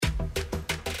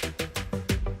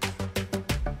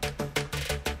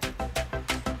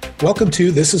Welcome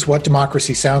to This is What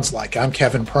Democracy Sounds Like. I'm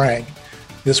Kevin Prang.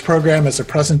 This program is a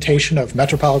presentation of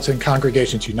Metropolitan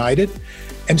Congregations United.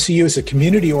 MCU is a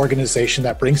community organization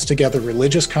that brings together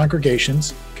religious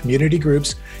congregations, community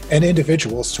groups, and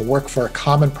individuals to work for a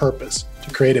common purpose,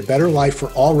 to create a better life for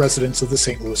all residents of the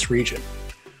St. Louis region.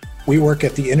 We work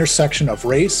at the intersection of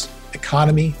race,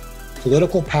 economy,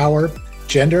 political power,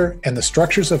 gender, and the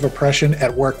structures of oppression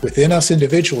at work within us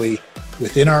individually,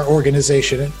 within our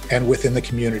organization, and within the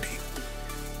community.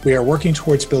 We are working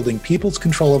towards building people's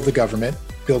control of the government,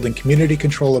 building community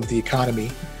control of the economy,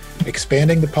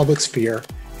 expanding the public sphere,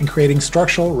 and creating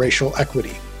structural racial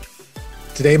equity.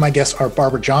 Today, my guests are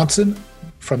Barbara Johnson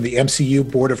from the MCU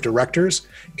Board of Directors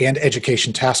and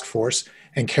Education Task Force,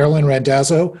 and Carolyn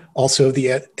Randazzo, also of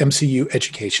the MCU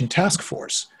Education Task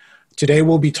Force. Today,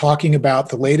 we'll be talking about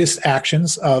the latest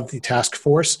actions of the task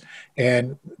force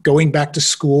and going back to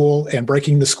school and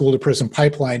breaking the school-to-prison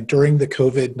pipeline during the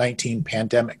COVID-19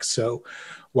 pandemic. So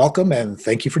welcome and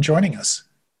thank you for joining us.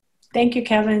 Thank you,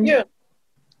 Kevin. Yeah.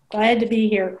 Glad to be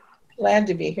here. Glad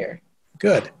to be here.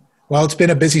 Good. Well, it's been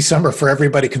a busy summer for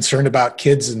everybody concerned about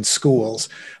kids and schools.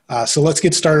 So let's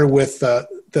get started with the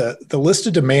list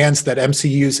of demands that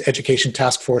MCU's Education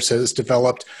Task Force has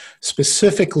developed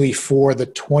specifically for the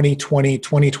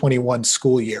 2020-2021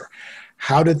 school year.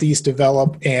 How did these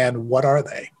develop and what are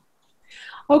they?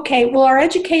 Okay, well, our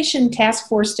Education Task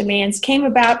Force demands came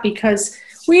about because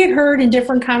we had heard in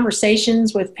different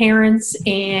conversations with parents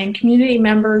and community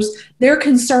members their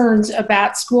concerns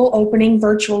about school opening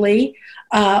virtually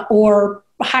or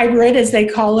hybrid, as they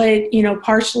call it,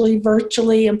 partially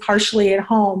virtually and partially at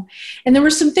home. And there were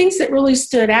some things that really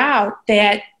stood out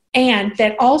that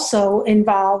also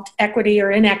involved equity or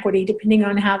inequity, depending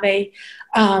on how the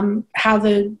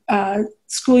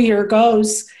school year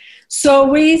goes. So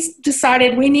we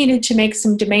decided we needed to make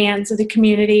some demands of the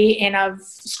community and of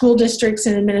school districts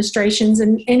and administrations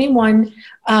and anyone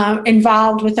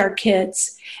involved with our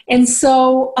kids. And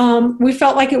so we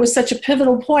felt like it was such a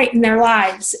pivotal point in their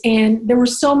lives. And there were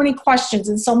so many questions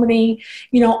and so many,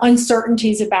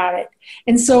 uncertainties about it.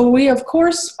 And so we, of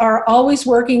course, are always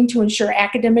working to ensure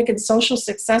academic and social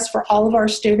success for all of our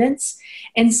students.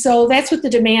 And so that's what the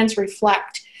demands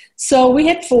reflect. So we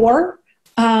had four.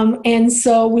 And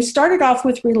so we started off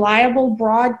with reliable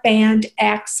broadband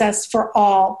access for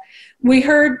all. We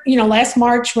heard, last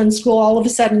March when school all of a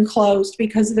sudden closed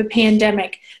because of the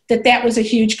pandemic, that was a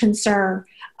huge concern.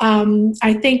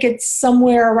 I think it's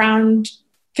somewhere around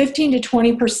 15 to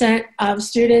 20% of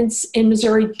students in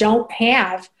Missouri don't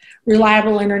have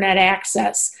reliable internet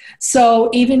access.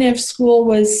 So even if school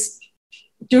was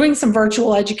doing some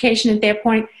virtual education at that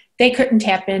point, they couldn't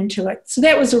tap into it. So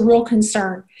that was a real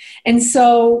concern. And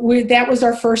so that was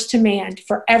our first demand,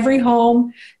 for every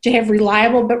home to have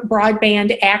reliable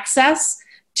broadband access,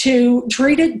 to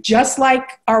treat it just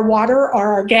like our water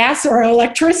or our gas or our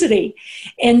electricity.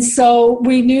 And so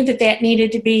we knew that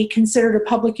needed to be considered a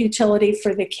public utility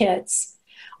for the kids.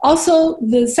 Also,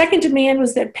 the second demand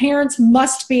was that parents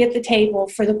must be at the table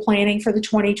for the planning for the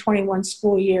 2021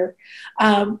 school year.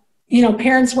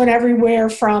 Parents went everywhere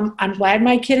from, I'm glad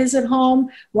my kid is at home,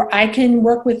 where I can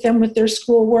work with them with their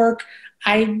schoolwork.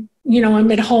 I'm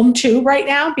at home too right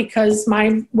now because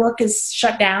my work is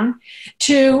shut down,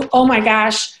 to, oh my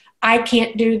gosh, I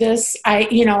can't do this. I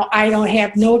don't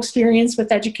have no experience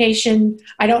with education.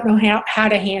 I don't know how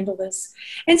to handle this.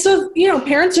 And so,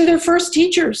 parents are their first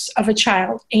teachers of a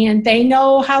child, and they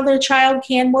know how their child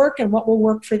can work and what will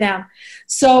work for them.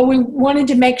 So we wanted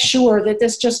to make sure that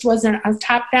this just wasn't a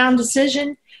top-down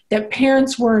decision, that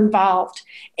parents were involved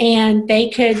and they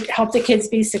could help the kids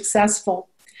be successful.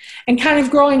 And kind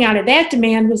of growing out of that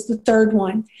demand was the third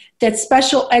one, that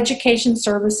special education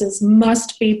services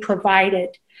must be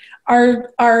provided.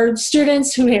 Our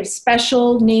students who have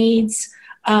special needs,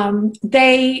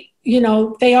 they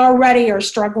already are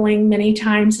struggling many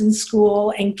times in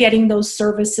school and getting those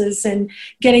services and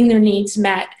getting their needs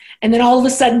met. And then all of a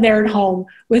sudden they're at home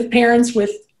with parents with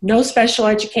no special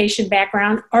education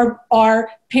background, or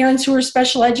parents who are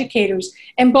special educators,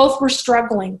 and both were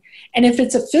struggling. And if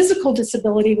it's a physical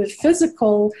disability with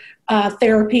physical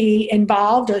therapy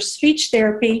involved or speech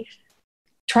therapy,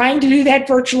 trying to do that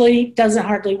virtually doesn't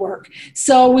hardly work.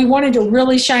 So we wanted to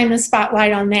really shine the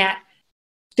spotlight on that.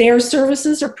 Their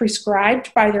services are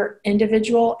prescribed by their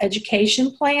individual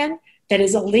education plan. That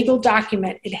is a legal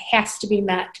document. It has to be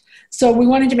met. So we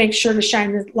wanted to make sure to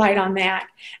shine the light on that.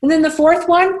 And then the fourth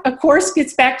one, of course,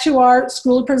 gets back to our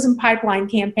School to Prison Pipeline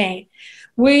campaign.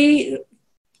 We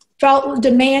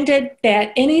demanded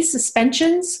that any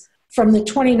suspensions from the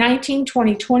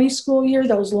 2019-2020 school year,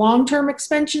 those long-term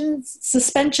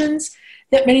suspensions,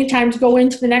 that many times go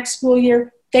into the next school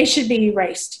year, they should be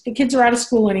erased. The kids are out of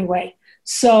school anyway.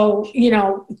 So,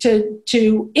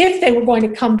 if they were going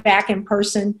to come back in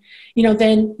person,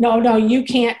 then no, you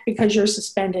can't because you're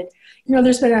suspended.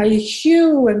 There's been a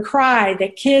hue and cry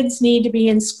that kids need to be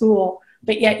in school,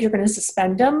 but yet you're going to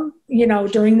suspend them,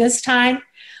 during this time.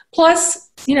 Plus,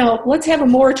 let's have a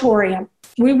moratorium.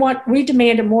 We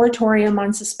demand a moratorium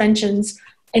on suspensions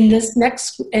in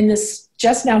this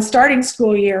just now starting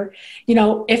school year.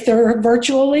 If they're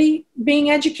virtually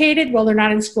being educated, well, they're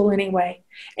not in school anyway.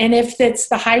 And if it's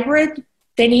the hybrid,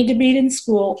 they need to be in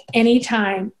school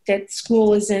anytime that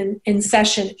school is in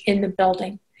session in the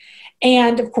building.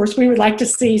 And of course, we would like to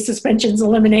see suspensions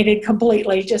eliminated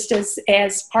completely, just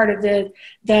as part of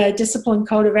the discipline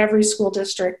code of every school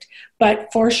district, but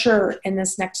for sure in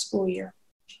this next school year.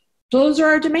 Those are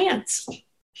our demands.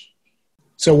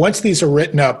 So once these are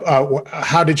written up,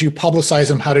 how did you publicize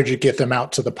them? How did you get them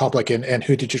out to the public, and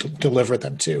who did you deliver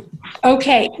them to?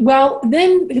 Okay, well,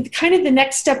 then kind of the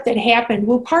next step that happened,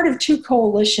 we're part of two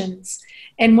coalitions,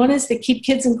 and one is the Keep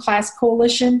Kids in Class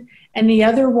Coalition, and the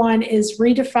other one is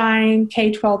Redefine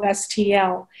K-12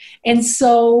 STL. And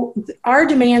so our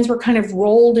demands were kind of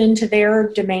rolled into their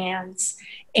demands,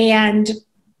 and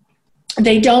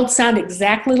they don't sound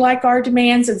exactly like our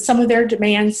demands, and some of their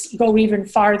demands go even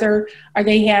farther, or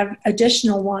they have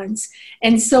additional ones.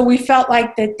 And so we felt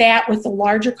like that with the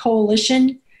larger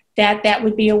coalition, that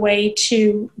would be a way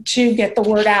to get the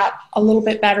word out a little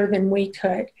bit better than we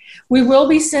could. We will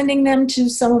be sending them to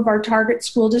some of our target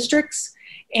school districts,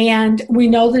 and we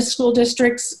know the school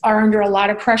districts are under a lot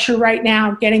of pressure right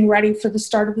now, getting ready for the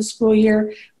start of the school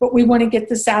year, but we want to get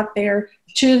this out there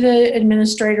to the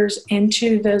administrators and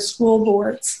to the school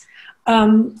boards.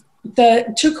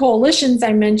 The two coalitions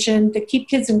I mentioned, the Keep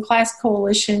Kids in Class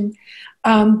Coalition,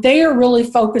 they are really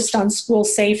focused on school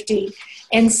safety.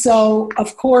 And so,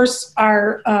 of course,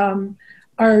 our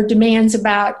demands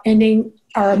about ending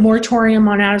our moratorium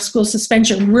on out-of-school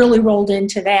suspension really rolled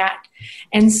into that.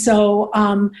 And so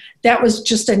that was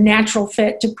just a natural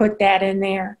fit to put that in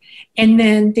there. And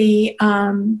then the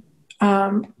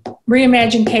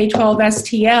Reimagine K-12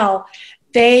 STL,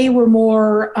 they were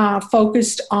more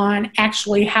focused on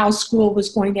actually how school was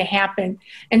going to happen.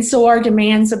 And so our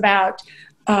demands about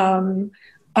broadband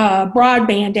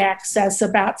access,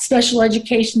 about special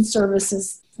education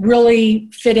services really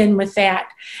fit in with that.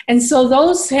 And so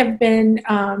those have been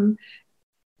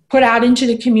put out into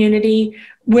the community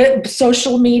with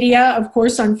social media, of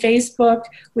course, on Facebook.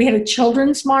 We had a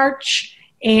children's march,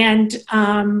 and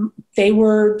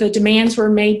the demands were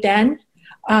made then,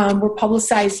 were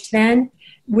publicized then.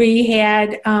 We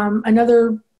had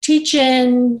another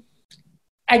teach-in,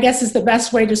 I guess is the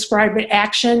best way to describe it,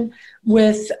 action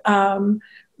with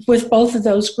both of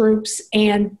those groups,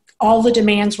 and all the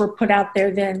demands were put out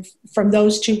there then from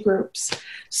those two groups.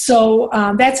 So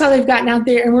that's how they've gotten out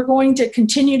there, and we're going to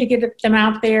continue to get them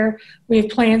out there. We have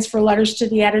plans for letters to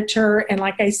the editor, and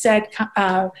like I said,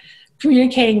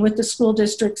 communicating with the school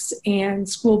districts and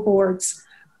school boards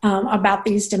about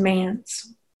these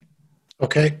demands.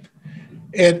 Okay.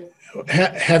 And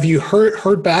have you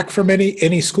heard back from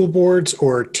any school boards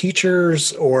or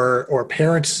teachers or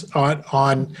parents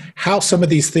on how some of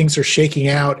these things are shaking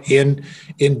out in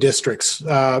districts?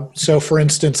 So for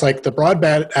instance, like the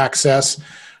broadband access,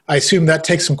 I assume that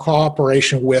takes some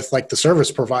cooperation with like the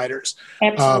service providers.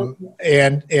 Absolutely.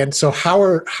 And so how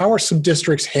are some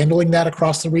districts handling that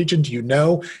across the region? Do you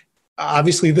know?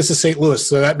 Obviously, this is St. Louis,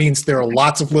 so that means there are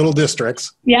lots of little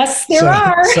districts. Yes, there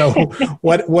are. So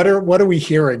what are we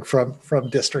hearing from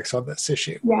districts on this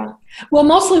issue? Yeah. Well,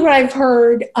 mostly what I've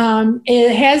heard,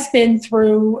 it has been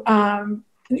through,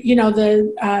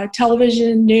 the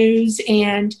television, news,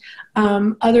 and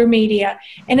other media.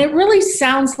 And it really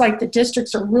sounds like the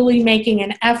districts are really making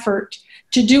an effort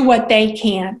to do what they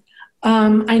can.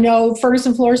 I know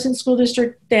Ferguson-Florissant School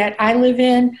District that I live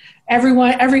in,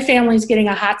 every family is getting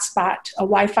a hotspot, a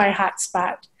Wi-Fi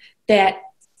hotspot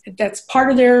that's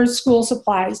part of their school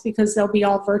supplies because they'll be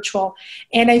all virtual.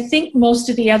 And I think most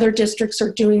of the other districts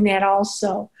are doing that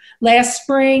also. Last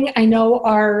spring, I know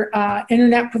our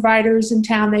internet providers in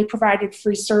town, they provided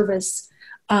free service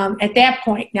at that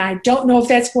point. Now, I don't know if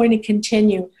that's going to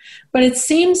continue, but it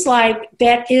seems like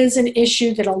that is an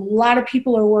issue that a lot of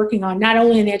people are working on, not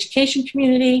only in the education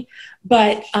community,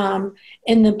 but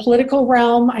in the political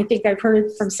realm. I think I've heard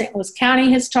it from St. Louis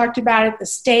County has talked about it, the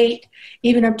state,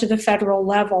 even up to the federal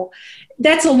level.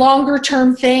 That's a longer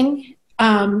term thing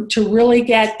to really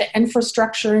get the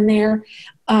infrastructure in there.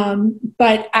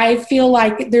 But I feel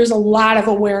like there's a lot of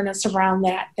awareness around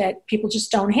that people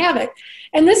just don't have it.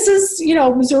 And this is,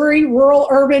 Missouri, rural,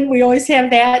 urban, we always have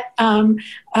that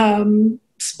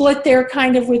split there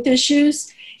kind of with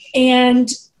issues. And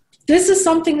this is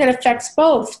something that affects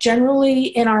both. Generally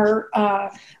in our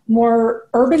more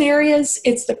urban areas,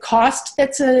 it's the cost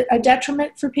that's a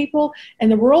detriment for people. In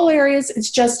the rural areas,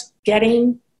 it's just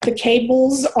getting the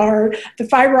cables or the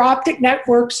fiber optic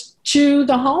networks to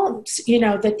the homes,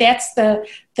 that's the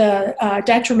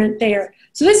detriment there.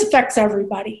 So this affects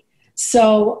everybody.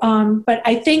 So, but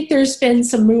I think there's been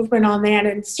some movement on that,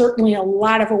 and certainly a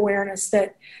lot of awareness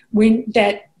that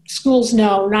schools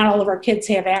know not all of our kids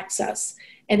have access,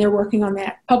 and they're working on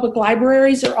that. Public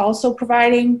libraries are also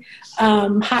providing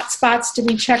hotspots to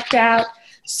be checked out.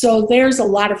 So there's a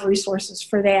lot of resources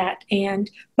for that.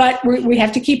 But we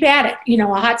have to keep at it. A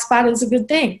hotspot is a good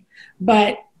thing,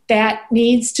 but that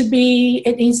needs to be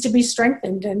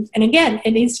strengthened. And again,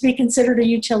 it needs to be considered a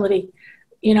utility,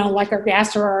 like our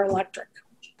gas or our electric.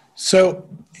 So,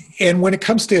 and when it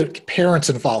comes to parents'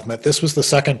 involvement, this was the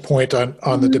second point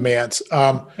on the demands.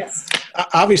 Yes.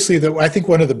 Obviously, I think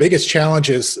one of the biggest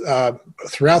challenges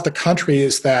throughout the country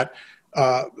is that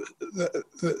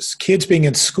the kids being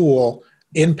in school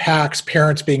impacts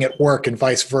parents being at work and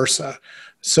vice versa.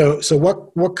 So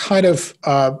what kind of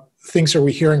things are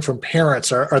we hearing from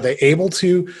parents? Are they able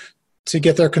to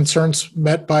get their concerns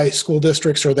met by school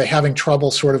districts, or are they having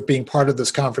trouble sort of being part of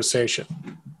this conversation?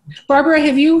 Barbara,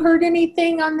 have you heard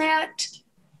anything on that?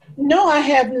 No, I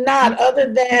have not,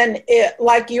 other than it,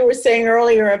 like you were saying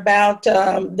earlier about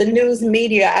the news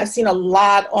media. I've seen a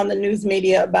lot on the news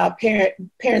media about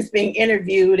parents being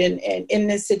interviewed and in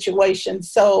this situation.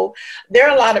 So there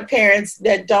are a lot of parents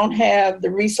that don't have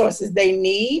the resources they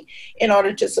need in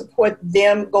order to support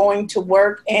them going to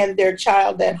work and their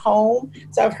child at home.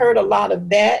 So I've heard a lot of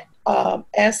that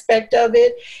aspect of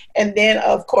it. And then,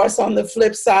 of course, on the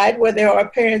flip side, where there are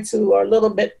parents who are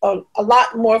a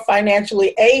lot more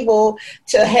financially able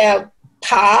to have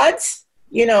pods,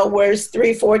 where it's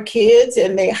 3-4 kids,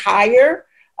 and they hire,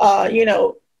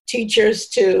 teachers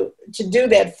to do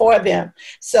that for them.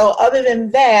 So other than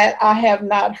that, I have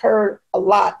not heard a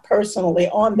lot personally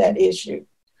on that issue.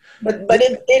 But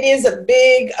it is a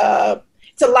big,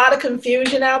 it's a lot of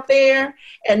confusion out there,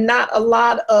 and not a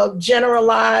lot of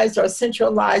generalized or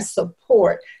centralized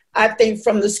support, I think,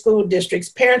 from the school districts.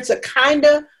 Parents are kind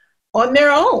of on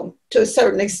their own to a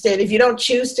certain extent. If you don't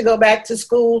choose to go back to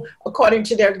school according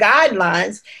to their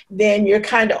guidelines, then you're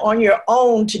kind of on your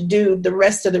own to do the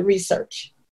rest of the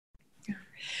research.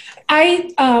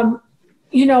 I,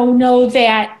 know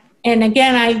that, and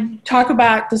again, I talk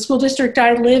about the school district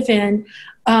I live in,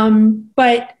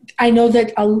 but I know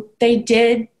that they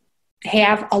did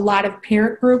have a lot of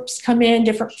parent groups come in,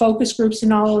 different focus groups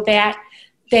and all of that.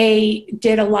 They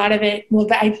did a lot of it. Well,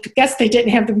 I guess they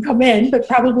didn't have them come in, but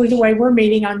probably the way we're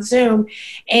meeting on Zoom,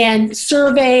 and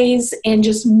surveys and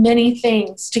just many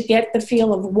things to get the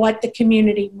feel of what the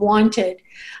community wanted.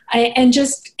 And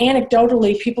just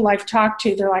anecdotally, people I've talked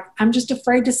to, they're like, I'm just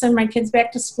afraid to send my kids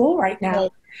back to school right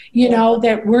now.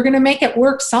 That we're going to make it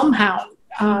work somehow.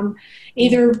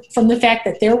 Either from the fact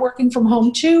that they're working from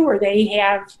home too, or they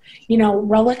have,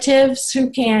 relatives who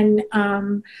can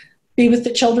be with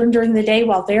the children during the day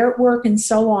while they're at work and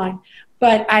so on.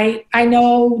 But I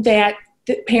know that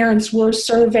the parents were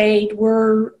surveyed,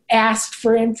 were asked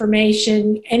for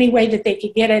information any way that they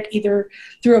could get it, either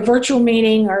through a virtual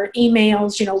meeting or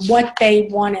emails, what they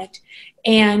wanted.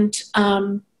 And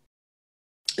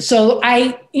so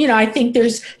I think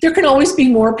there can always be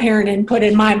more parent input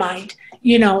in my mind.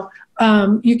 You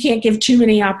can't give too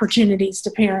many opportunities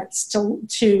to parents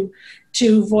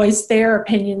to voice their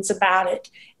opinions about it,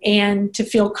 and to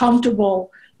feel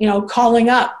comfortable, calling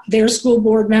up their school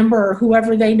board member or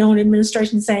whoever they know in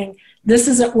administration saying, this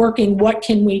isn't working, what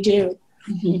can we do?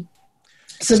 Mm-hmm.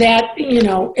 So that,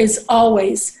 is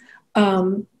always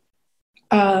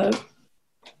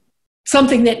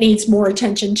something that needs more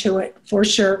attention to it, for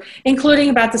sure, including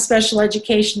about the special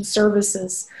education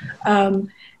services.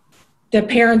 The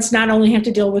parents not only have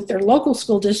to deal with their local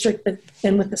school district, but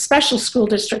then with the special school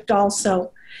district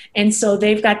also. And so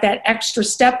they've got that extra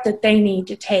step that they need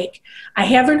to take. I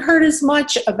haven't heard as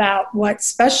much about what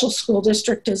special school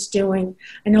district is doing.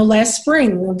 I know last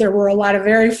spring there were a lot of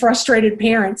very frustrated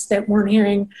parents that weren't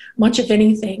hearing much of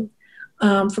anything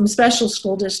from special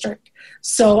school district.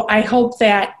 So I hope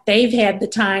that they've had the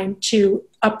time to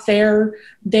up their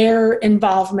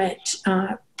involvement,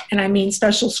 and I mean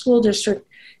special school district,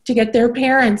 to get their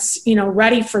parents,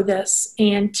 ready for this,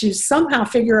 and to somehow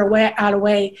figure out a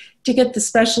way to get the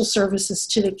special services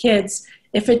to the kids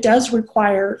if it does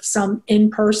require some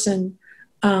in-person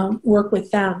work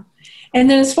with them. And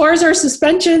then as far as our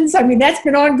suspensions, I mean, that's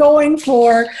been ongoing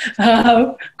for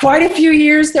quite a few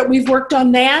years that we've worked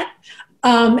on that.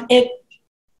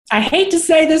 I hate to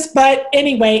say this, but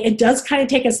anyway, it does kind of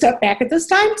take a step back at this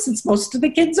time since most of the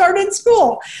kids aren't in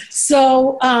school.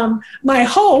 So my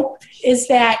hope is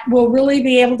that we'll really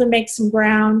be able to make some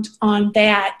ground on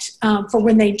that for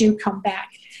when they do come back.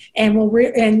 And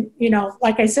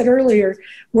like I said earlier,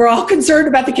 we're all concerned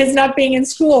about the kids not being in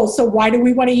school. So why do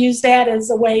we want to use that as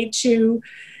a way to,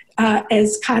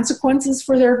 as consequences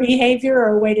for their behavior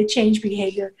or a way to change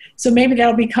behavior? So maybe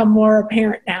that'll become more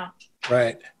apparent now.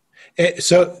 Right.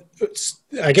 So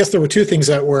I guess there were two things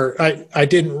that I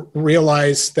didn't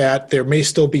realize that there may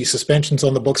still be suspensions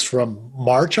on the books from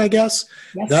March, I guess.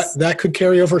 Yes. That could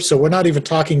carry over. So we're not even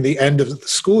talking the end of the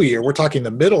school year. We're talking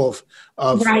the middle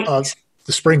of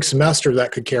the spring semester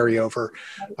that could carry over.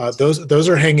 Those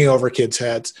are hanging over kids'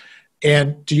 heads.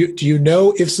 And do you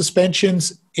know if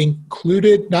suspensions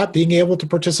included not being able to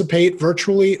participate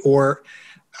virtually, or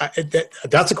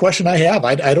that's a question I have.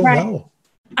 I don't know.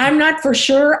 I'm not for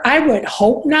sure. I would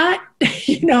hope not,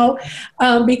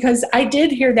 because I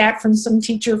did hear that from some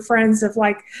teacher friends of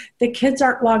like, the kids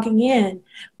aren't logging in.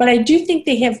 But I do think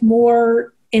they have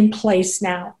more in place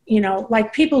now.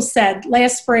 Like people said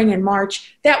last spring and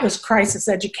March, that was crisis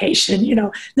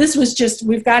education. This was just,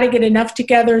 we've got to get enough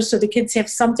together so the kids have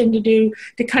something to do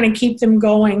to kind of keep them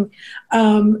going.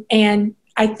 And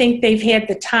I think they've had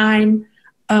the time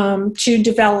to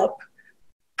develop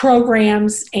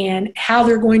programs and how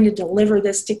they're going to deliver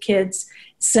this to kids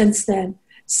since then.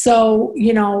 So,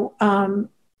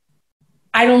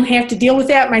 I don't have to deal with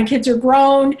that. My kids are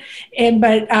grown,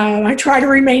 but I try to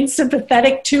remain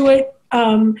sympathetic to it,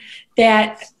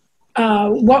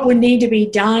 what would need to be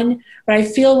done. But I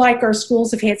feel like our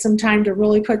schools have had some time to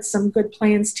really put some good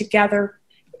plans together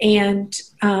and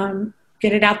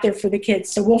get it out there for the kids.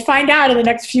 So we'll find out in the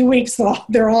next few weeks.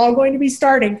 They're all going to be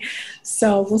starting.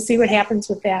 So we'll see what happens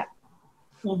with that.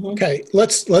 Mm-hmm. Okay,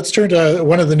 let's turn to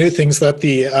one of the new things that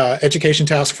the Education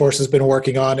Task Force has been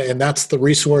working on, and that's the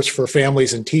resource for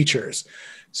families and teachers.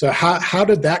 So how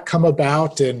did that come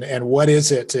about, and what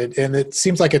is it? And it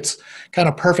seems like it's kind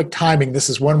of perfect timing.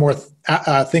 This is one more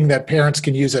thing that parents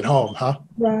can use at home, huh?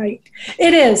 Right.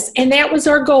 It is. And that was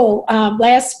our goal.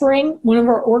 Last spring, one of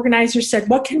our organizers said,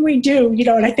 what can we do?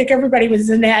 And I think everybody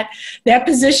was in that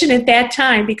position at that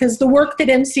time, because the work that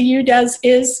MCU does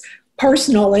is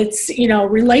personal. It's,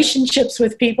 relationships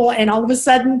with people, and all of a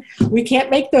sudden we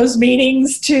can't make those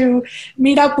meetings to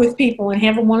meet up with people and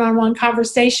have a one-on-one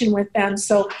conversation with them.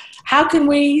 So how can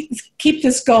we keep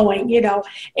this going,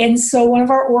 And so one of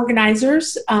our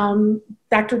organizers,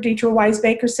 Dr. Deidre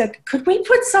Wise-Baker, said, could we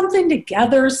put something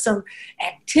together, some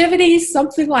activities,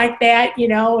 something like that,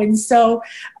 And so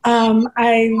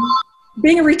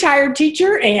being a retired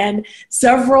teacher, and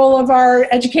several of our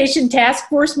Education Task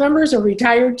Force members are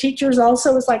retired teachers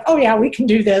also, it's like, oh yeah, we can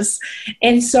do this.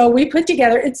 And so we put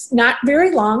together, it's not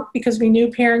very long because we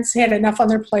knew parents had enough on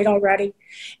their plate already.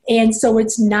 And so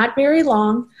it's not very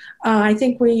long. I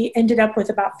think we ended up with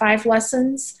about 5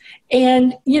 lessons,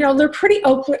 and they're pretty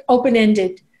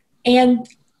open-ended, and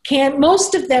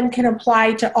most of them can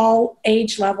apply to all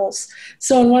age levels.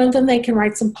 So in one of them, they can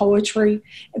write some poetry,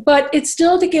 but it's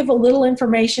still to give a little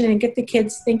information and get the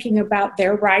kids thinking about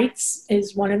their rights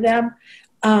is one of them.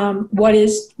 What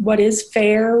is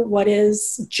fair, what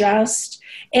is just,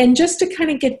 and just to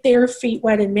kind of get their feet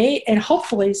wet and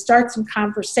hopefully start some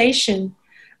conversation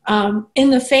in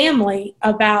the family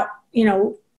about,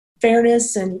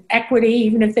 fairness and equity,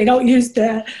 even if they don't use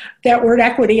that word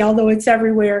equity, although it's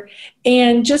everywhere,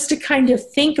 and just to kind of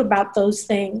think about those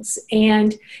things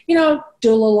and, do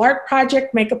a little art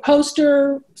project, make a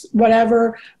poster,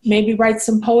 whatever, maybe write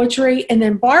some poetry. And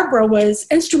then Barbara was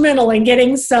instrumental in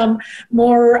getting some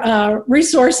more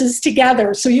resources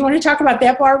together. So you want to talk about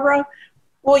that, Barbara?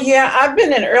 Well, yeah, I've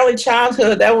been in early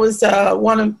childhood. That was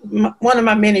one of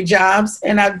my many jobs,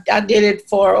 and I did it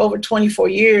for over 24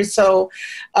 years. So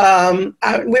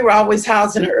we were always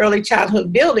housed in an early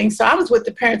childhood building. So I was with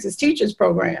the Parents as Teachers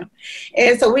program.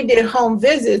 And so we did home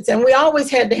visits, and we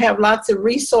always had to have lots of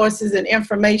resources and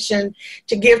information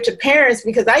to give to parents,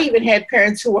 because I even had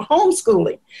parents who were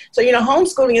homeschooling. So,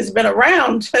 homeschooling has been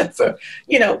around for,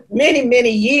 many,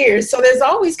 many years. So there's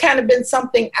always kind of been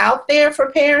something out there for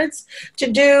parents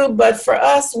to do. But for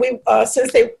us,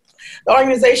 since the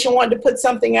organization wanted to put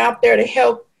something out there to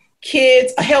help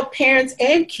kids, help parents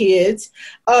and kids,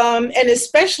 and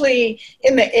especially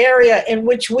in the area in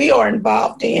which we are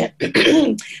involved in,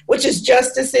 which is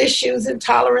justice issues and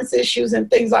tolerance issues and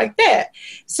things like that.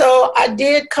 So I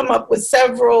did come up with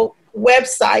several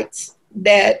websites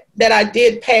that I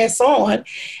did pass on.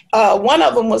 One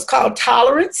of them was called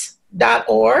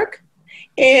tolerance.org,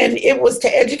 and it was to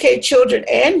educate children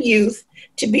and youth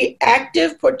to be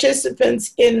active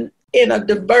participants in a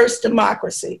diverse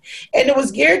democracy. And it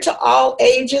was geared to all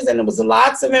ages, and there was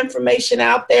lots of information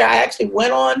out there. I actually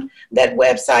went on that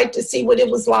website to see what it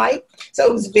was like. So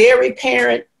it was very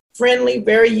parent friendly,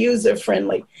 very user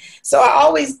friendly. So I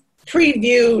always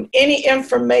previewed any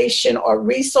information or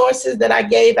resources that I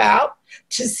gave out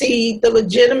to see the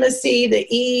legitimacy, the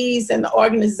ease, and the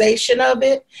organization of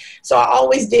it. So I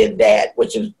always did that,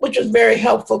 which was very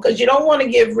helpful, because you don't want to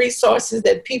give resources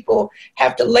that people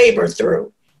have to labor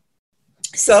through.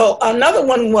 So another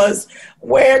one was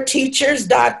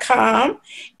wearteachers.com,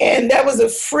 and that was a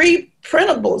free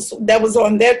printables that was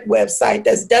on that website.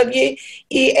 That's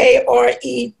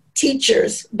WEARE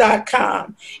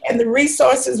teachers.com. And the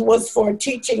resources was for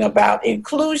teaching about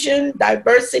inclusion,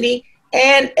 diversity,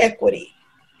 and equity.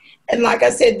 And like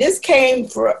I said, this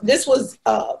was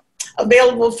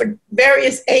available for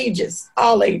various ages,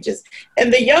 all ages.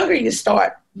 And the younger you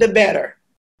start, the better.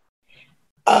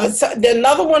 So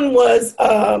another one was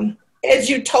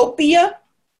edutopia.org,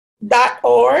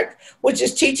 which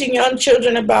is teaching young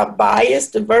children about bias,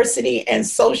 diversity, and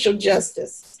social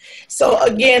justice. So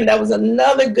again, that was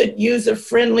another good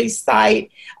user-friendly site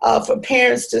for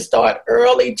parents to start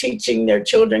early teaching their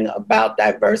children about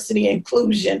diversity,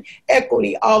 inclusion,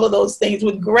 equity, all of those things,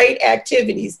 with great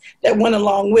activities that went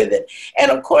along with it.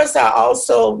 And of course, I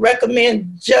also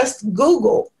recommend Just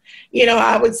Google.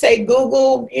 I would say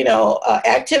Google,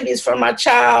 activities for my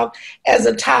child as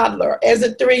a toddler, as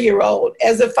a 3-year-old,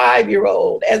 as a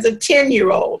 5-year-old, as a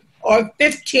 10-year-old, or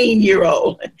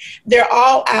 15-year-old. They're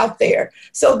all out there.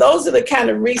 So those are the kind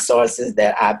of resources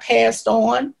that I passed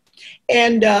on.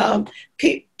 And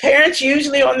parents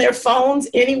usually on their phones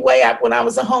anyway. When I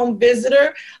was a home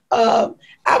visitor, I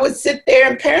would sit there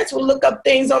and parents would look up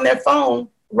things on their phone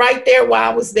right there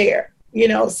while I was there.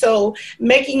 So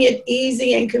making it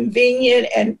easy and convenient,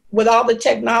 and with all the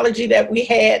technology that we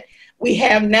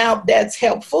have now, that's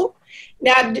helpful.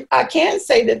 Now, I can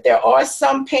say that there are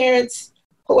some parents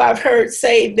who I've heard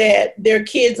say that their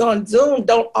kids on Zoom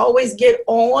don't always get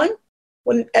on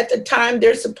at the time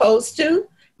they're supposed to,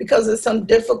 because of some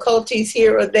difficulties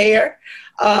here or there.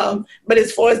 But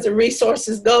as far as the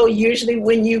resources go, usually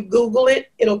when you Google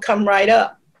it, it'll come right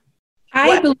up.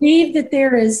 I believe that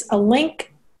there is a link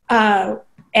at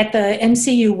the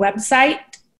MCU website,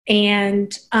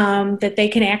 and that they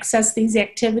can access these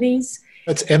activities.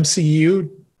 That's MCU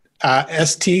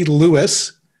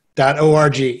stlewis.org.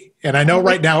 And I know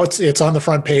right now it's on the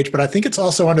front page, but I think it's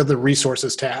also under the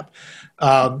resources tab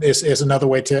is another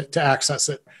way to access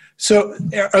it. So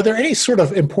are there any sort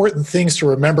of important things to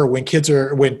remember when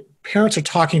parents are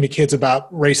talking to kids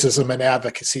about racism and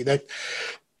advocacy? That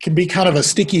can be kind of a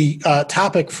sticky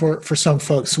topic for some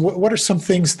folks. What are some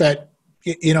things that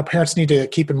parents need to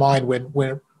keep in mind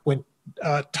when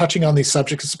touching on these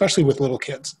subjects, especially with little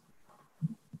kids?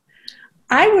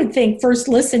 I would think first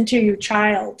listen to your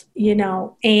child,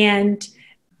 and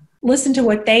listen to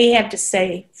what they have to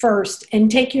say first, and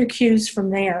take your cues from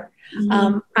there.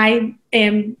 Mm-hmm. I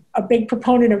am a big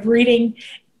proponent of reading.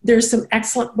 There's some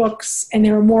excellent books, and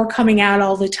there are more coming out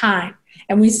all the time.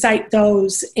 And we cite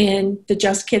those in the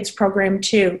Just Kids program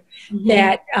too.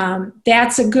 Mm-hmm.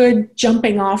 That's a good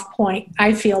jumping off point,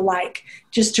 I feel like,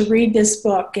 just to read this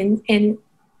book and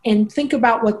think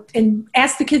about and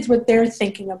ask the kids what they're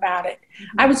thinking about it.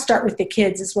 Mm-hmm. I would start with the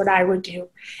kids is what I would do.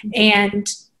 Mm-hmm. And,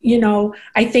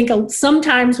 I think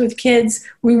sometimes with kids,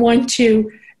 we want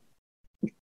to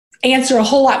answer a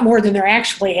whole lot more than they're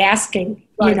actually asking,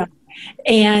 right.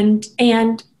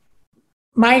 And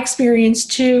my experience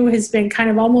too has been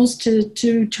kind of almost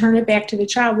to turn it back to the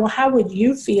child. Well, how would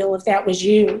you feel if that was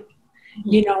you?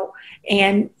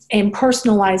 And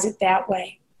personalize it that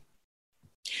way.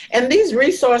 And these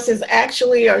resources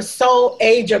actually are so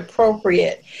age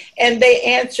appropriate, and they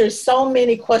answer so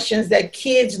many questions that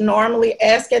kids normally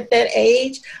ask at that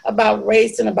age about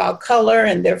race and about color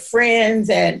and their friends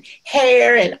and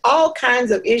hair and all kinds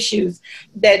of issues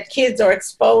that kids are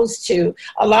exposed to.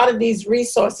 A lot of these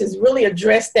resources really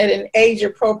address that in age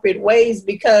appropriate ways,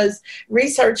 because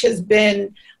research has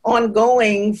been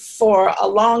ongoing for a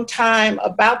long time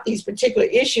about these particular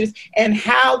issues and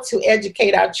how to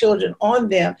educate our children on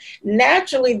them.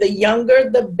 Naturally, the younger,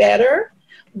 the better.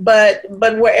 but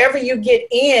wherever you get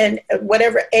in,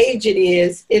 whatever age it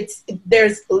is,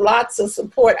 there's lots of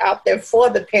support out there for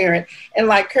the parent. And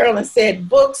like Carolyn said,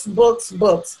 books,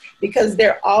 because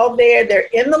they're all there. They're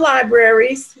in the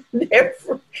libraries.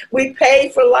 We pay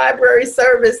for library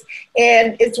service,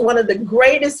 and it's one of the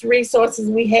greatest resources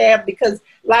we have, because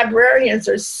librarians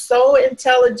are so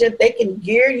intelligent. They can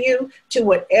gear you to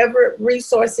whatever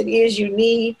resource it is you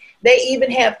need. They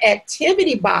even have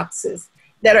activity boxes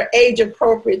that are age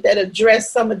appropriate, that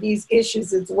address some of these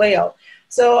issues as well.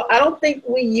 So I don't think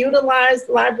we utilize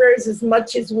libraries as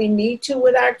much as we need to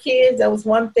with our kids. That was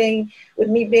one thing with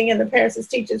me being in the Parents as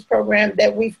Teachers program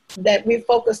that we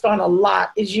focused on a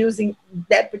lot, is using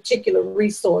that particular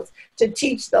resource to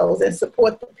teach those and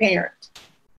support the parent.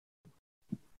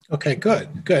 Okay, good.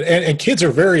 And kids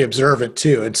are very observant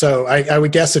too. And so I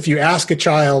would guess if you ask a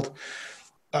child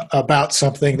about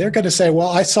something, they're going to say, well,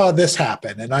 I saw this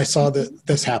happen and I saw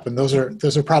this happen. Those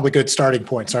are probably good starting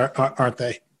points, aren't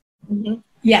they? Mm-hmm.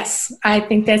 Yes, I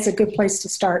think that's a good place to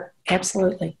start.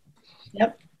 Absolutely.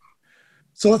 Yep.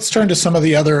 So let's turn to some of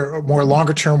the other more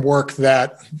longer term work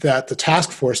that the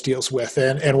task force deals with.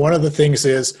 And one of the things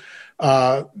is,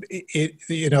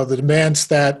 the demands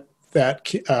that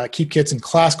Keep Kids in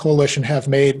Class Coalition have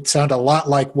made sound a lot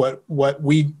like what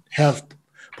we have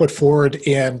put forward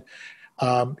in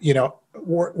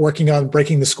working on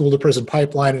breaking the school to prison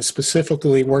pipeline, and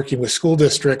specifically working with school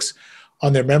districts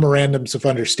on their memorandums of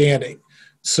understanding.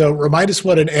 So remind us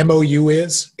what an MOU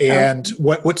is, and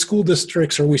what school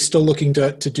districts are we still looking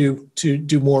to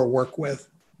do more work with?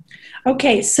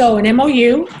 Okay, so an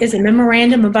MOU is a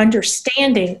memorandum of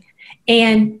understanding,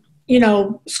 and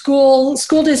school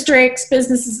districts,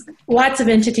 businesses, lots of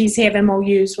entities have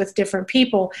MOUs with different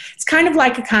people. It's kind of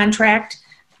like a contract,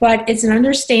 but it's an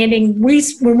understanding.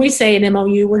 When we say an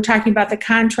MOU, we're talking about the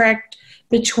contract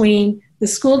between the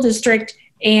school district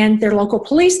and their local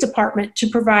police department to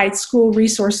provide school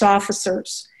resource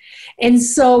officers. And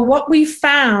so what we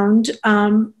found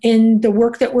in the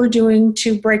work that we're doing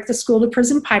to break the school to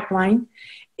prison pipeline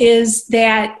is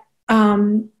that,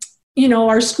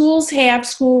 our schools have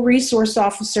school resource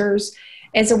officers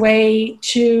as a way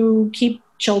to keep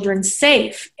children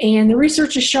safe. And the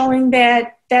research is showing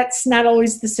that that's not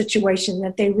always the situation,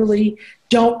 that they really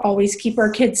don't always keep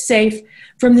our kids safe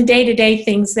from the day-to-day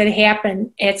things that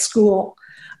happen at school.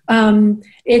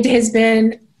 It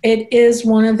is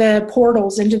one of the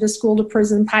portals into the school to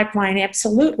prison pipeline,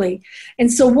 absolutely.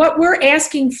 And so what we're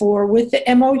asking for with the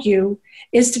MOU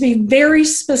is to be very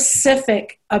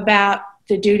specific about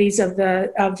the duties of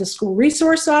the school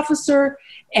resource officer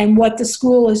and what the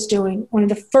school is doing. One of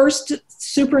the first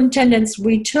superintendents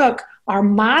we took our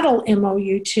model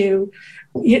MOU to,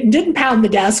 didn't pound the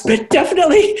desk, but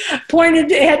definitely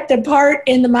pointed at the part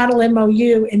in the model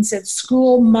MOU and said,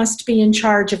 school must be in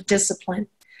charge of discipline.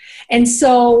 And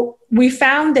so we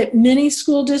found that many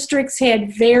school districts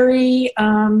had very,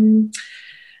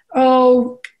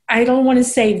 I don't want to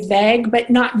say vague, but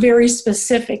not very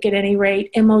specific at any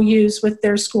rate, MOUs with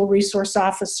their school resource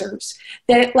officers,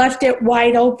 that it left it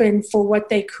wide open for what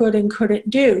they could and couldn't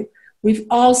do. We've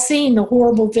all seen the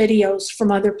horrible videos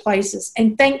from other places,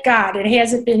 and thank God it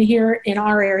hasn't been here in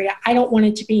our area. I don't want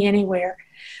it to be anywhere.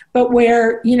 But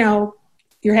where,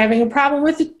 you're having a problem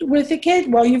with a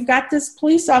kid, well, you've got this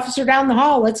police officer down the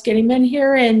hall. Let's get him in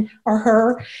here or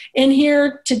her in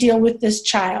here to deal with this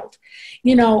child.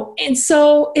 And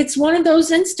so it's one of those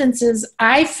instances,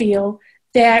 I feel,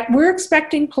 that we're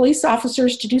expecting police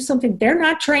officers to do something they're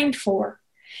not trained for.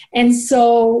 And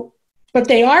so, but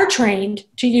they are trained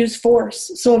to use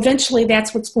force. So eventually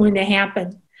that's what's going to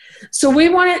happen. So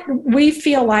we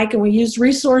feel like, and we use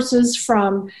resources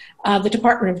from the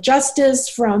Department of Justice,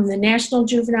 from the National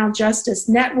Juvenile Justice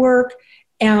Network,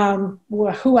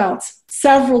 who else?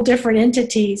 Several different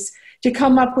entities, to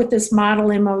come up with this model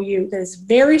MOU that is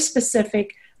very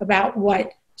specific about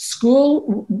what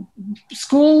schools'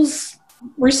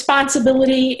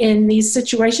 responsibility in these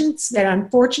situations that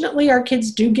unfortunately our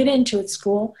kids do get into at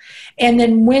school, and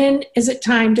then when is it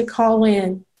time to call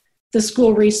in the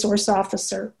school resource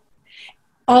officer.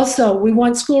 Also, we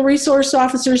want school resource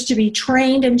officers to be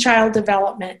trained in child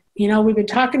development. We've been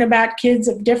talking about kids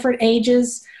of different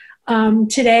ages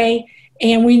today,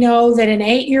 and we know that an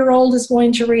 8-year-old is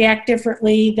going to react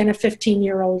differently than a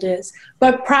 15-year-old is.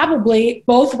 But probably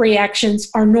both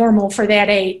reactions are normal for that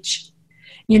age.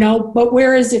 But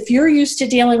whereas if you're used to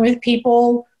dealing with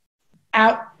people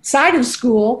outside of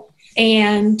school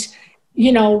and,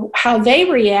 how they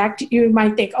react, you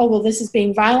might think, oh, well, this is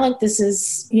being violent. This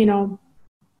is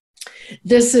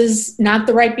not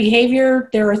the right behavior.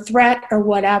 They're a threat or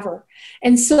whatever.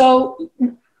 And so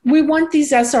we want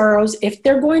these SROs, if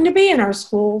they're going to be in our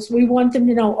schools, we want them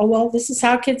to know, oh, well, this is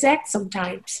how kids act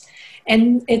sometimes.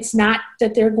 And it's not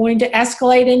that they're going to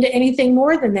escalate into anything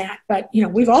more than that. But,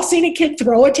 we've all seen a kid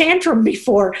throw a tantrum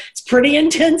before. It's pretty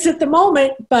intense at the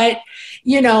moment, but,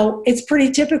 it's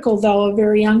pretty typical, though, of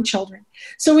very young children.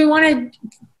 So we wanted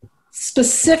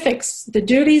specifics, the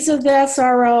duties of the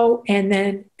SRO,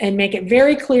 and make it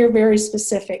very clear, very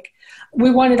specific.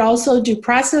 We wanted also due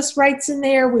process rights in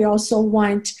there. We also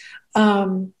want,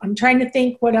 I'm trying to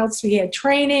think what else we had,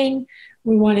 training.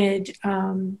 We wanted,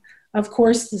 of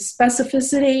course, the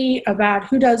specificity about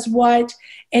who does what,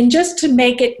 and just to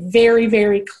make it very,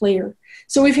 very clear.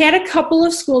 So we've had a couple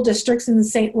of school districts in the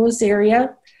St. Louis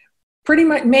area, pretty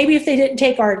much, maybe if they didn't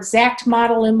take our exact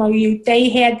model MOU, they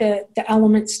had the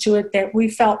elements to it that we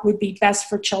felt would be best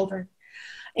for children.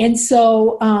 And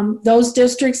so those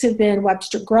districts have been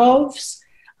Webster Groves,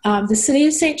 the City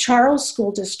of St. Charles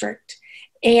School District,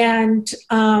 and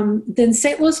then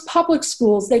St. Louis Public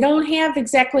Schools. They don't have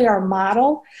exactly our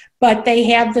model, but they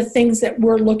have the things that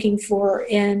we're looking for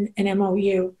in an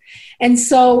MOU. And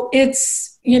so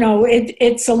it's,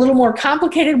 it's a little more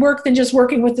complicated work than just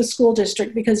working with the school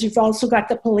district, because you've also got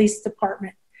the police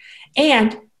department.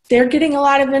 And they're getting a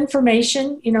lot of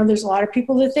information. There's a lot of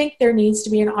people that think there needs to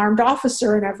be an armed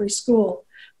officer in every school.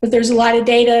 But there's a lot of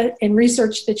data and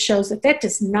research that shows that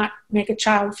does not make a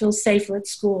child feel safer at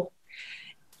school.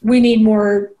 We need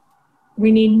more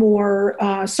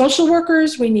social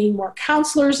workers. We need more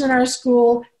counselors in our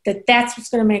school. That's what's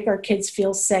going to make our kids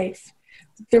feel safe.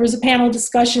 There was a panel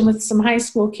discussion with some high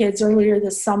school kids earlier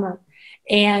this summer,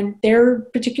 and their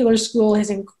particular school has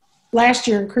last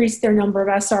year increased their number of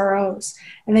SROs.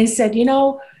 And they said,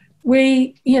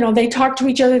 they talk to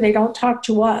each other, they don't talk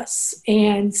to us.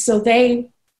 And so they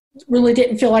really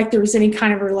didn't feel like there was any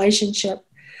kind of relationship.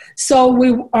 So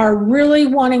we are really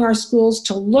wanting our schools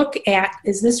to look at,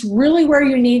 is this really where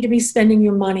you need to be spending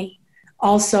your money?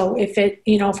 Also, if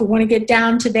we want to get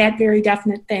down to that very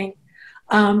definite thing,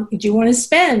 do you want to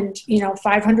spend,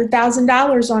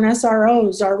 $500,000 on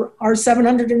SROs or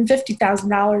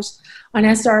 $750,000 on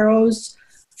SROs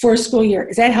for a school year?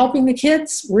 Is that helping the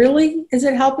kids? Really? Is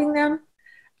it helping them?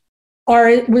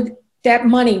 Or would that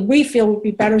money, we feel, would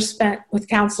be better spent with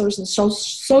counselors and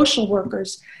social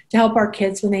workers to help our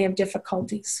kids when they have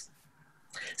difficulties?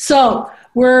 So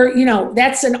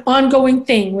that's an ongoing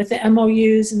thing with the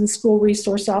MOUs and the school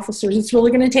resource officers. It's really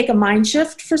going to take a mind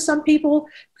shift for some people,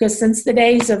 because since the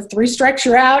days of 3 strikes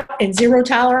you're out and zero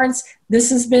tolerance, this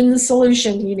has been the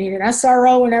solution. You need an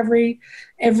SRO in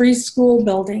every school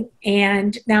building.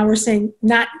 And now we're saying,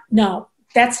 no,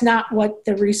 that's not what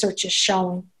the research is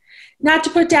showing. Not to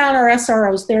put down our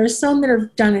SROs. There are some that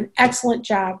have done an excellent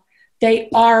job. They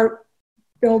are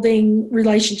building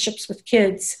relationships with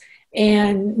kids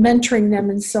and mentoring them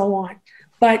and so on.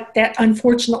 But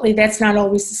unfortunately, that's not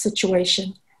always the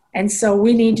situation. And so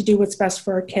we need to do what's best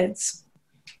for our kids.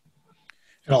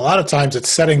 And a lot of times it's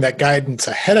setting that guidance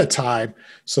ahead of time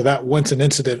so that once an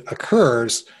incident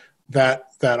occurs, that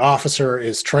officer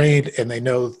is trained and they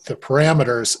know the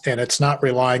parameters, and it's not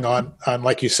relying on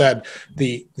like you said,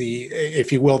 the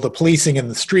if you will, the policing and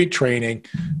the street training,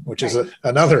 which is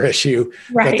another issue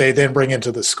that they then bring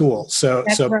into the school. So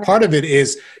part of it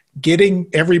is getting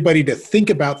everybody to think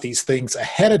about these things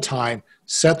ahead of time,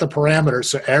 set the parameters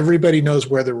so everybody knows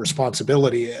where their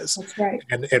responsibility is. That's right.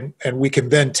 And we can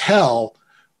then tell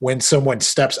when someone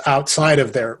steps outside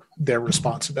of their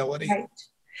responsibility. Right.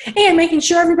 And making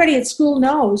sure everybody at school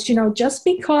knows, just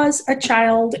because a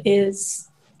child is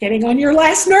getting on your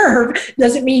last nerve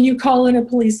doesn't mean you call in a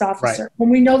police officer. Right.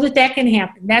 And we know that can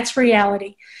happen. That's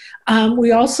reality.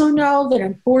 We also know that,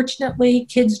 unfortunately,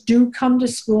 kids do come to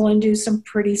school and do some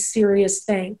pretty serious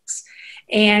things.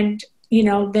 And,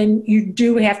 then you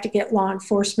do have to get law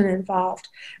enforcement involved.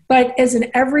 But as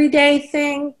an everyday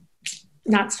thing,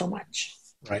 not so much.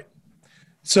 Right.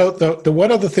 So the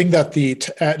one other thing that the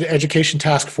Education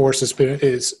Task Force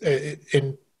is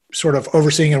in sort of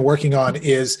overseeing and working on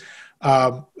is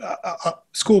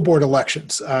school board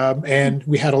elections. And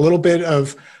we had a little bit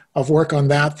of work on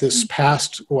that this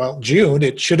past, June.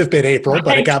 It should have been April,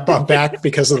 but it got bumped back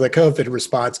because of the COVID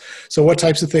response. So what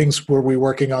types of things were we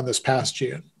working on this past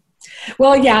June?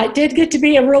 Well, yeah, it did get to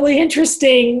be a really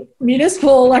interesting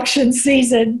municipal election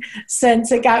season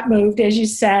since it got moved, as you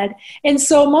said. And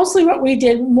so mostly what we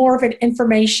did, more of an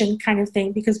information kind of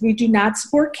thing, because we do not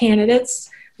support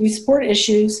candidates. We support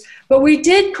issues. But we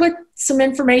did put some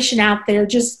information out there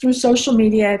just through social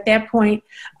media at that point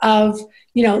of,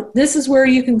 this is where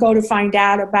you can go to find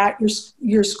out about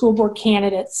your school board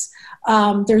candidates.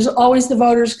 There's always the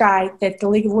voter's guide that the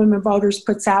League of Women Voters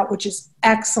puts out, which is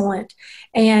excellent.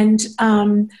 And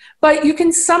but you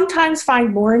can sometimes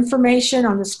find more information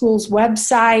on the school's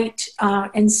website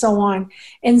and so on.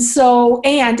 And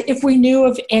if we knew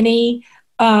of any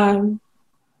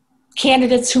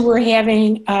candidates who were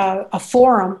having a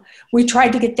forum, we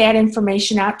tried to get that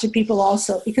information out to people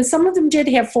also, because some of them did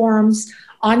have forums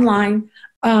online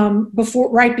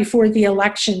right before the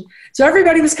election. So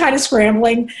everybody was kind of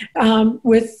scrambling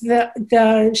with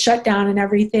the shutdown and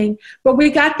everything, but we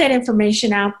got that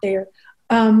information out there.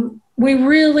 People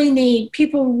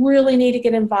really need to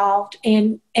get involved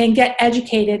and get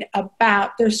educated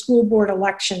about their school board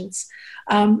elections.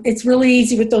 It's really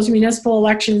easy with those municipal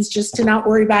elections just to not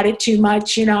worry about it too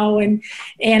much, and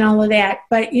all of that.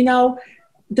 But,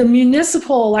 the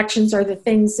municipal elections are the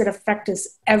things that affect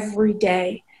us every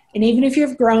day. And even if you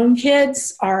have grown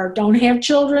kids or don't have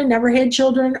children, never had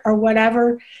children or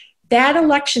whatever, that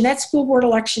election, that school board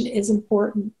election is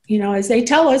important. As they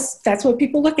tell us, that's what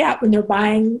people look at when they're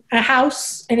buying a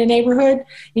house in a neighborhood.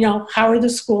 How are the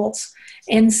schools?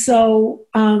 And so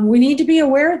we need to be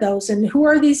aware of those. And who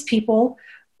are these people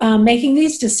making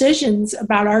these decisions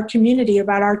about our community,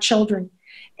 about our children,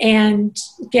 and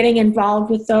getting involved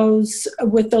with those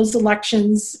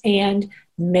elections, and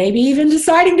maybe even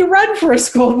deciding to run for a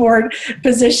school board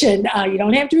position. You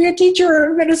don't have to be a teacher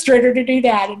or administrator to do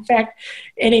that. In fact,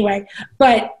 anyway,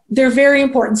 but they're very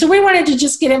important. So we wanted to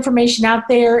just get information out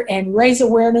there and raise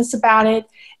awareness about it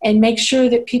and make sure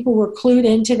that people were clued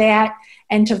into that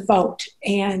and to vote.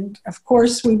 And of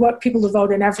course, we want people to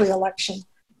vote in every election.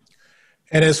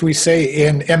 And as we say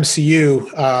in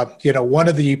MCU, one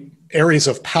of the areas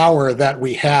of power that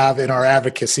we have in our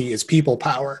advocacy is people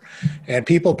power. And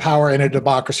people power in a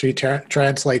democracy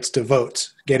translates to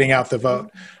votes, getting out the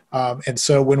vote. And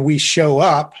so when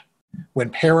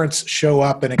parents show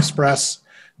up and express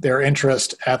their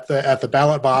interest at the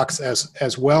ballot box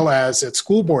as well as at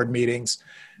school board meetings,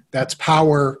 that's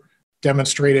power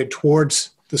demonstrated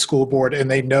towards the school board,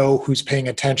 and they know who's paying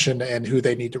attention and who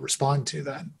they need to respond to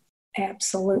then.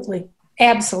 Absolutely.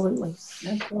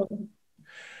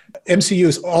 MCU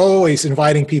is always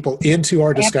inviting people into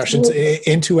our discussions,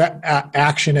 into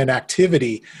action and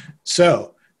activity.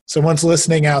 So someone's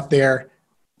listening out there,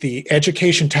 the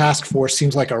Education Task Force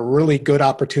seems like a really good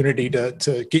opportunity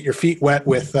to get your feet wet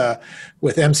with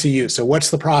MCU. So what's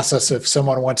the process if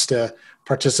someone wants to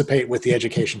participate with the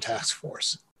Education Task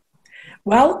Force?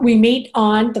 Well, we meet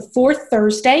on the fourth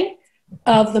Thursday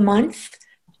of the month,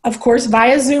 of course,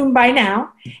 via Zoom by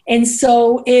now. And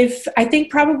so I think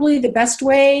probably the best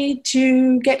way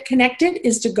to get connected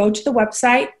is to go to the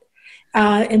website,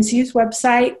 MCU's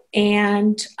website,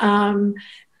 and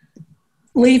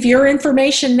leave your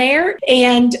information there.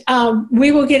 And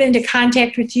we will get into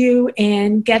contact with you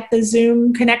and get the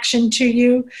Zoom connection to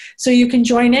you so you can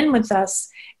join in with us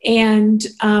and,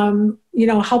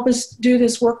 help us do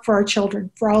this work for our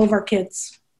children, for all of our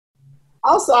kids.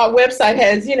 Also, our website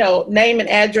has, name and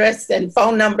address and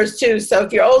phone numbers too. So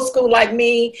if you're old school like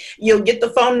me, you'll get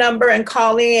the phone number and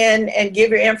call in and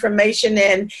give your information,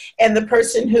 and the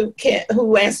person who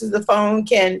answers the phone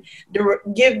can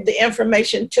give the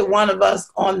information to one of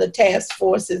us on the task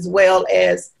force, as well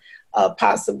as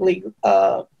possibly,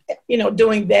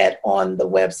 doing that on the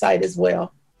website as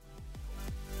well.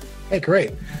 Hey,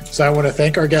 great. So I want to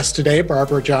thank our guests today,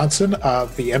 Barbara Johnson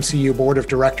of the MCU Board of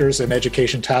Directors and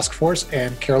Education Task Force,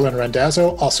 and Carolyn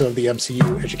Randazzo, also of the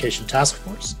MCU Education Task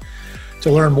Force.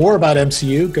 To learn more about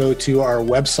MCU, go to our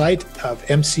website of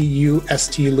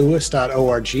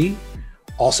mcustlewis.org.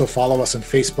 Also follow us on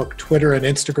Facebook, Twitter, and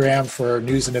Instagram for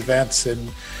news and events,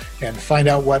 and find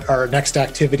out what our next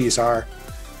activities are.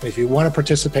 If you want to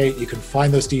participate, you can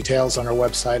find those details on our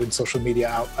website and social media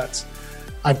outlets.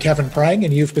 I'm Kevin Prang,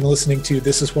 and you've been listening to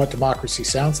This Is What Democracy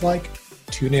Sounds Like.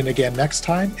 Tune in again next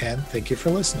time, and thank you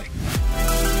for listening.